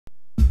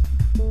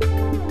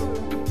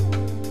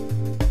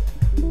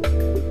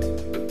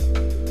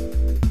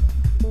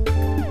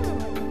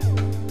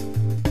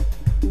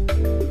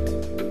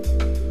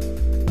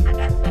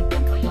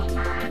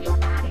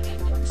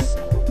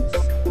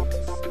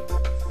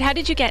How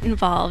did you get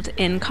involved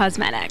in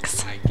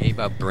cosmetics? I gave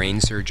up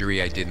brain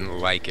surgery. I didn't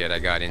like it. I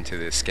got into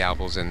the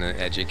scalpels and the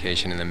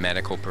education and the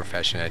medical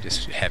profession. I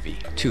just heavy,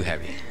 too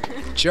heavy.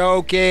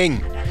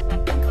 Joking!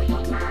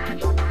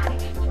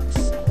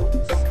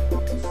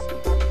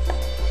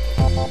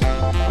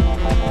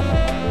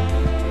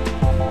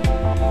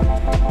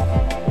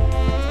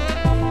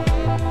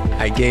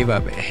 I gave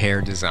up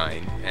hair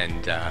design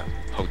and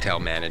hotel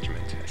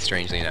management.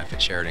 Strangely enough,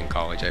 at Sheridan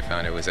College, I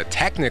found it was a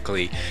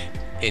technically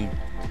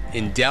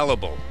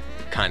indelible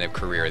kind of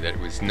career that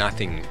was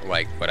nothing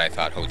like what I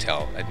thought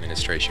hotel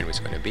administration was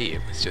going to be.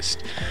 It was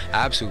just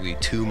absolutely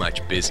too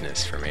much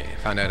business for me. I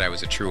found out I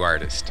was a true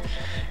artist.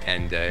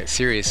 And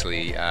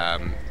seriously,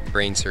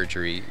 brain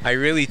surgery, I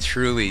really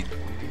truly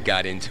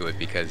got into it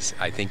because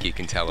I think you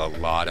can tell a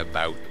lot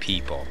about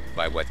people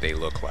by what they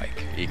look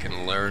like. You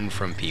can learn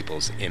from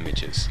people's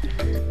images.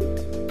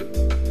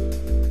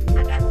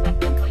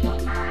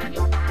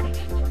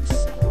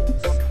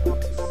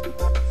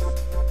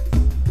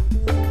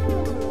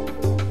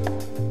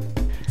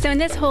 So in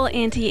this whole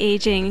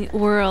anti-aging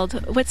world,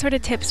 what sort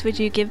of tips would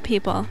you give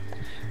people?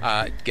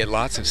 Get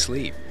lots of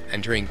sleep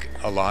and drink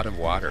a lot of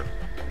water.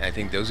 I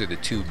think those are the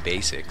two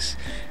basics.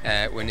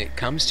 When it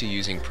comes to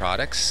using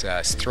products,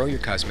 throw your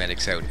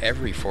cosmetics out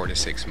every 4 to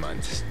 6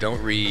 months.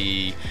 Don't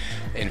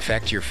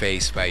reinfect your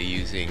face by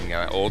using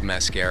old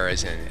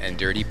mascaras and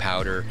dirty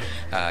powder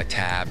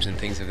tabs and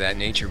things of that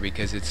nature,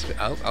 because it's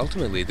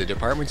ultimately the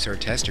department store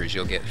testers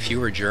you'll get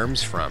fewer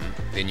germs from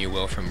than you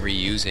will from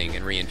reusing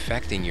and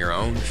reinfecting your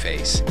own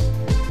face.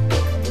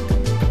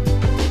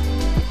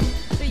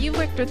 So you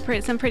worked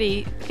with some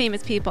pretty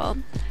famous people.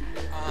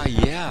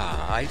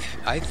 Yeah,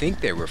 I think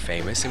they were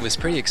famous. It was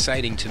pretty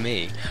exciting to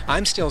me.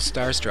 I'm still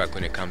starstruck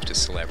when it comes to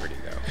celebrity,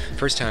 though.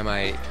 First time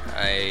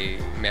I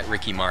met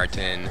Ricky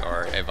Martin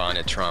or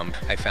Ivana Trump,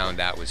 I found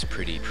that was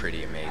pretty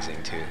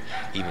amazing to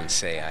even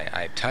say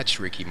I touched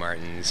Ricky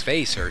Martin's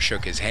face or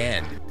shook his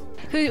hand.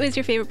 Who was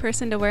your favorite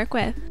person to work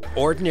with?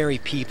 Ordinary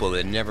people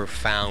that never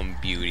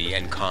found beauty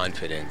and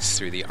confidence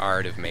through the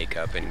art of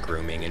makeup and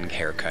grooming and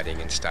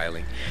haircutting and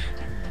styling.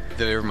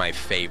 They're my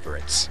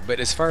favorites. But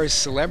as far as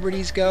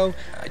celebrities go,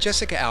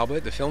 Jessica Alba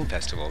at the film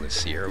festival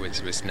this year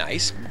was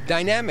nice.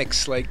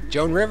 Dynamics like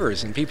Joan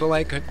Rivers and people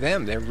like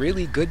them, they're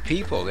really good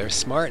people. They're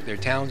smart, they're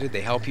talented,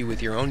 they help you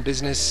with your own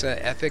business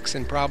ethics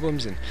and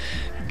problems and,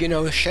 you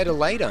know, shed a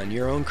light on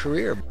your own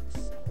career.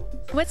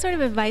 What sort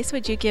of advice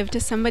would you give to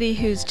somebody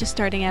who's just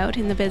starting out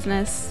in the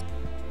business?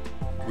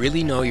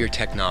 Really know your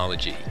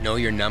technology, know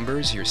your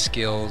numbers, your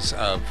skills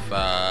of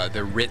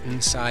the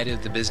written side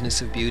of the business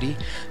of beauty,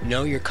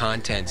 know your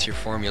contents, your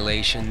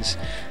formulations,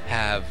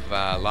 have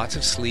lots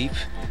of sleep,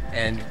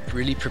 and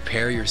really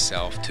prepare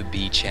yourself to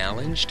be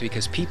challenged,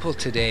 because people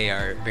today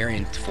are very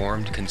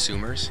informed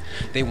consumers.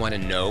 They want to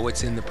know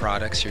what's in the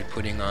products you're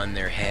putting on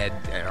their head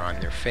and on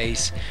their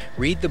face.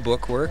 Read the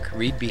bookwork,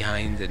 read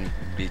behind and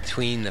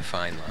between the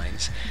fine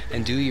lines,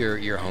 and do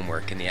your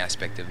homework in the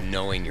aspect of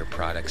knowing your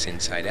products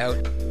inside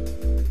out.